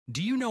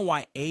Do you know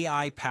why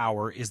AI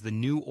power is the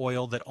new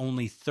oil that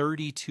only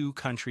 32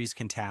 countries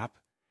can tap?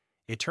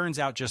 It turns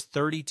out just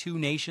 32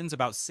 nations,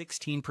 about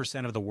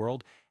 16% of the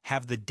world,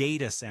 have the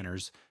data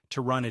centers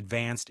to run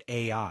advanced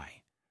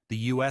AI. The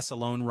US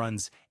alone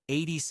runs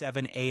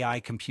 87 AI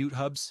compute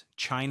hubs,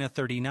 China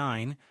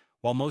 39,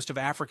 while most of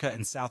Africa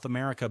and South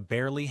America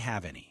barely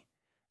have any.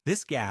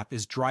 This gap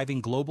is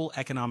driving global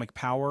economic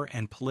power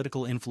and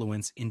political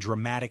influence in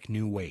dramatic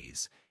new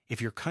ways. If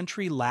your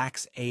country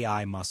lacks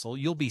AI muscle,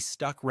 you'll be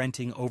stuck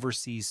renting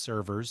overseas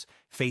servers,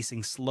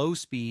 facing slow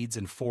speeds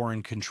and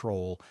foreign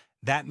control.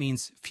 That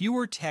means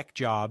fewer tech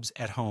jobs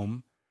at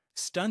home,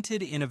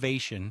 stunted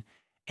innovation,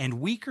 and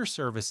weaker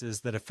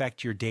services that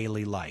affect your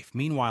daily life.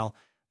 Meanwhile,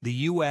 the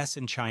US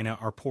and China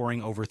are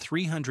pouring over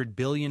 $300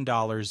 billion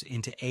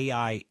into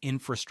AI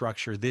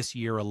infrastructure this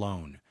year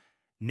alone.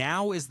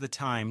 Now is the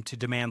time to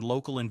demand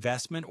local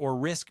investment or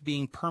risk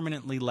being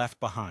permanently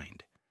left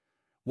behind.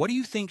 What do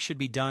you think should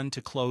be done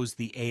to close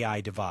the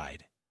AI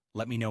divide?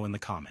 Let me know in the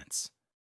comments.